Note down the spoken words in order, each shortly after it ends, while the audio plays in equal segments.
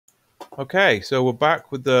Okay, so we're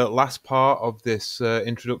back with the last part of this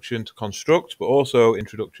introduction to Construct, but also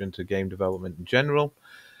introduction to game development in general.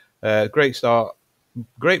 Great start,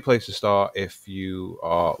 great place to start if you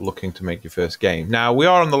are looking to make your first game. Now, we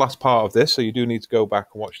are on the last part of this, so you do need to go back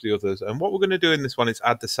and watch the others. And what we're going to do in this one is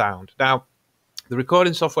add the sound. Now, the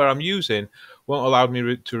recording software I'm using won't allow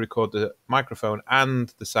me to record the microphone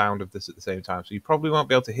and the sound of this at the same time, so you probably won't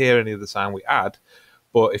be able to hear any of the sound we add.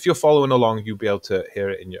 But if you're following along, you'll be able to hear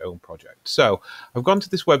it in your own project. So I've gone to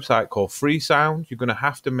this website called FreeSound. You're going to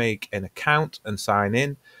have to make an account and sign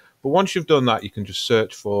in. But once you've done that, you can just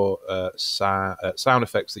search for sound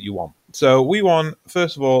effects that you want. So we want,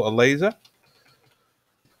 first of all, a laser.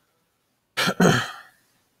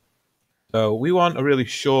 So we want a really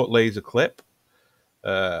short laser clip.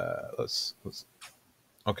 Let's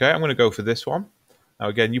okay, I'm going to go for this one. Now,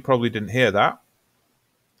 again, you probably didn't hear that.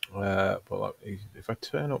 But if I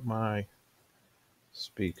turn up my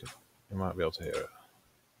speaker, you might be able to hear it.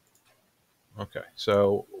 Okay,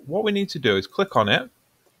 so what we need to do is click on it,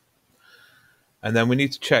 and then we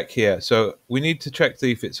need to check here. So we need to check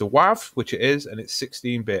if it's a WAV, which it is, and it's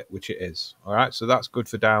 16-bit, which it is. All right, so that's good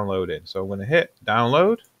for downloading. So I'm going to hit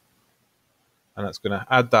download, and that's going to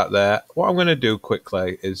add that there. What I'm going to do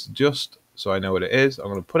quickly is, just so I know what it is, I'm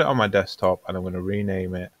going to put it on my desktop, and I'm going to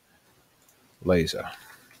rename it Laser.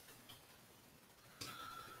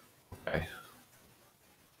 Okay.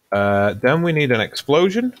 Then we need an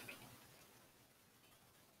explosion.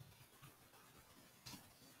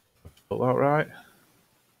 Put that right.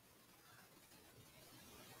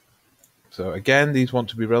 So again, these want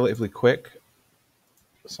to be relatively quick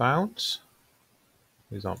sounds.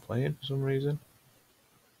 These aren't playing for some reason.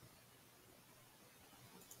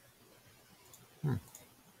 Why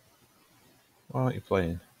aren't you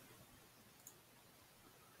playing?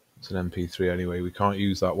 It's an MP3 anyway. We can't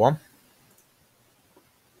use that one.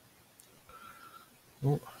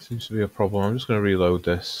 Oh, seems to be a problem. I'm just going to reload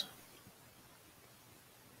this.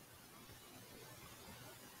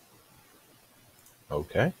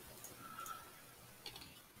 Okay.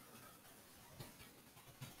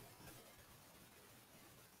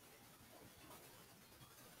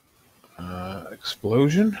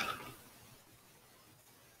 Explosion.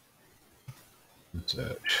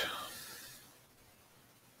 Search.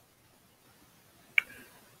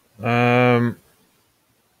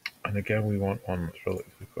 And again, we want one that's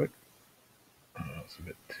relatively quick. That's a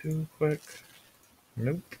bit too quick.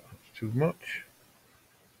 Nope, that's too much.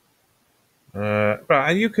 Right,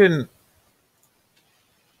 and you can.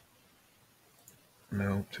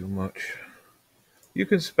 No, too much. You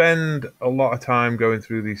can spend a lot of time going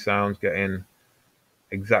through these sounds, getting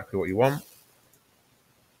exactly what you want.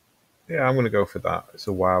 Yeah, I'm going to go for that. It's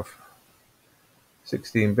a WAV.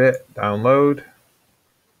 16-bit, download.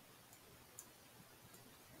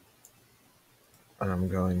 And I'm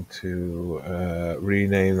going to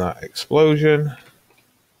rename that explosion.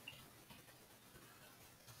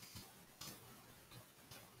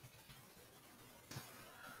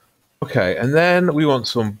 Okay, and then we want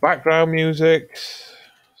some background music.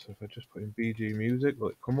 So if I just put in BG music, will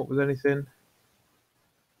it come up with anything?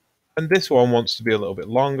 And this one wants to be a little bit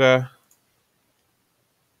longer.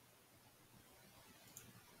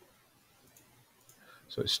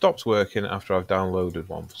 So it stops working after I've downloaded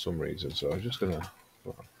one for some reason. So I'm just going to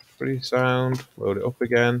free sound, load it up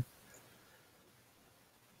again.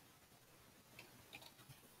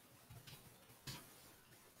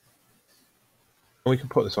 And we can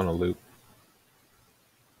put this on a loop.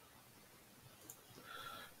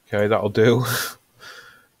 Okay, that'll do.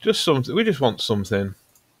 Just something. We just want something.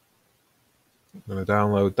 I'm going to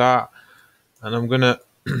download that. And I'm going to...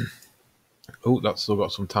 oh, that's still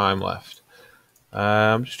got some time left.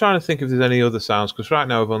 I'm just trying to think if there's any other sounds, because right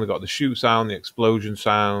now I've only got the shoot sound, the explosion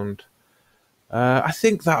sound. I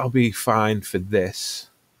think that'll be fine for this.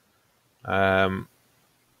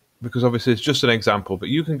 Because obviously it's just an example, but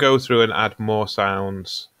you can go through and add more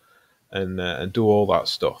sounds and do all that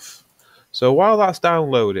stuff. So while that's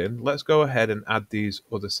downloading, let's go ahead and add these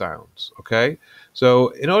other sounds, okay? So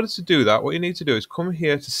in order to do that, what you need to do is come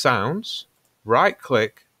here to Sounds,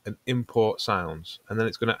 right-click, and Import Sounds. And then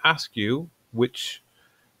it's going to ask you which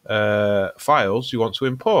files you want to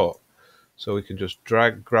import. So we can just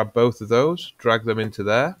grab both of those, drag them into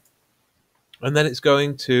there, and then it's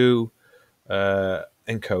going to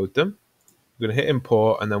encode them. We're going to hit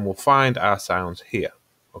import, and then we'll find our sounds here.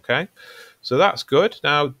 Okay, so that's good.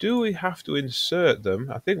 Now, do we have to insert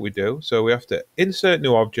them? I think we do. So we have to insert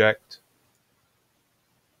new object,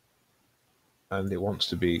 and it wants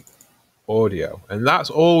to be audio. And that's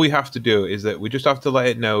all we have to do, is that we just have to let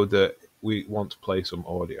it know that we want to play some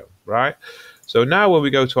audio, right? So now when we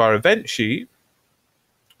go to our event sheet,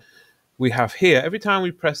 we have here, every time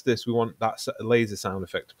we press this, we want that laser sound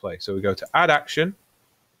effect to play. So we go to add action,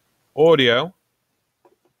 audio,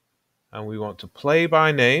 and we want to play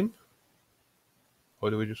by name. Or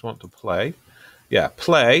do we just want to play? Yeah,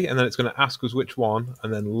 play, and then it's going to ask us which one,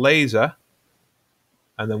 and then laser,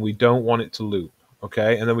 and then we don't want it to loop,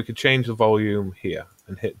 okay? And then we can change the volume here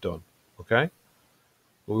and hit done, okay?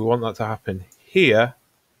 But we want that to happen here,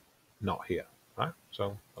 not here, right?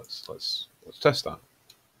 So let's test that.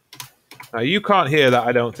 Now you can't hear that,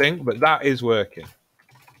 I don't think, but that is working.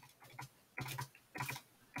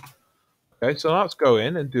 Okay, so let's go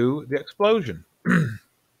in and do the explosion.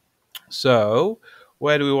 So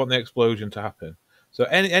where do we want the explosion to happen? So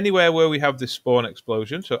anywhere where we have this spawn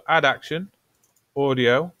explosion. So add action,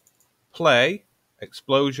 audio, play,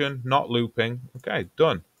 explosion, not looping. Okay,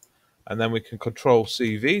 done. And then we can control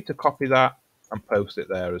CV to copy that and post it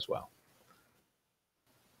there as well.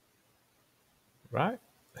 Right,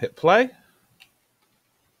 hit play.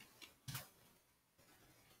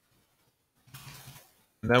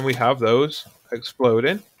 And then we have those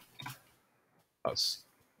exploding. That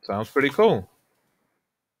sounds pretty cool.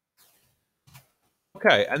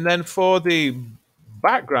 Okay, and then for the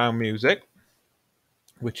background music,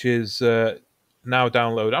 which is now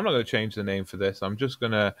download, I'm not going to change the name for this. I'm just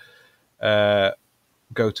going to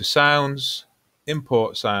go to sounds,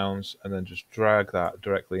 import sounds, and then just drag that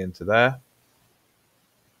directly into there.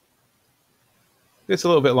 It's a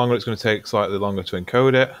little bit longer. It's going to take slightly longer to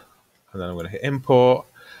encode it. And then I'm going to hit import.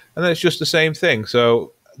 And then it's just the same thing.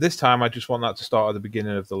 So this time I just want that to start at the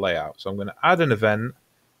beginning of the layout. So I'm going to add an event,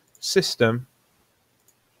 system,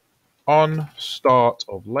 on start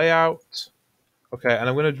of layout. Okay, and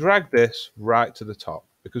I'm going to drag this right to the top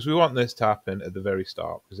because we want this to happen at the very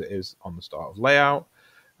start because it is on the start of layout.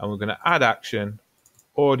 And we're going to add action,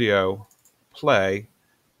 audio, play,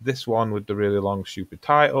 this one with the really long stupid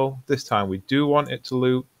title. This time we do want it to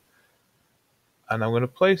loop. And I'm going to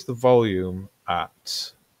place the volume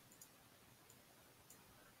at,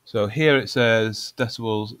 so here it says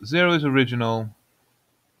decibels, 0 is original,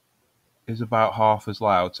 is about half as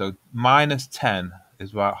loud. So -10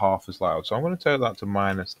 is about half as loud. So I'm going to take that to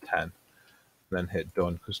 -10 and then hit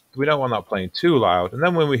done because we don't want that playing too loud. And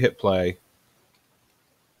then when we hit play,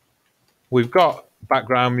 we've got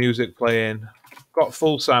background music playing, got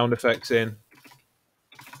full sound effects in.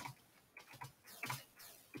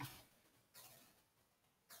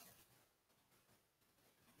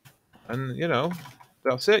 And, you know,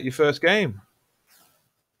 that's it, your first game.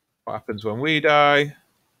 What happens when we die?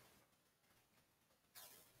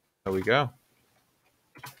 There we go.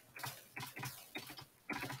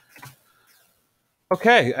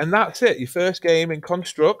 Okay, and that's it, your first game in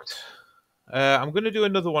Construct. I'm going to do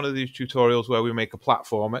another one of these tutorials where we make a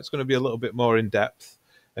platformer. It's going to be a little bit more in depth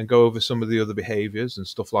and go over some of the other behaviors and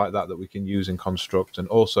stuff like that that we can use in Construct, and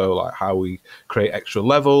also like how we create extra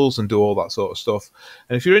levels and do all that sort of stuff.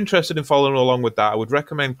 And if you're interested in following along with that, I would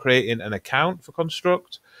recommend creating an account for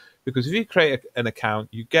Construct, because if you create an account,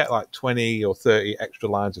 you get like 20 or 30 extra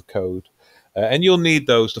lines of code. And you'll need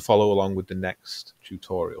those to follow along with the next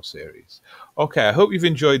tutorial series. Okay, I hope you've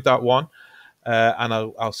enjoyed that one, and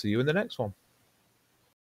I'll see you in the next one.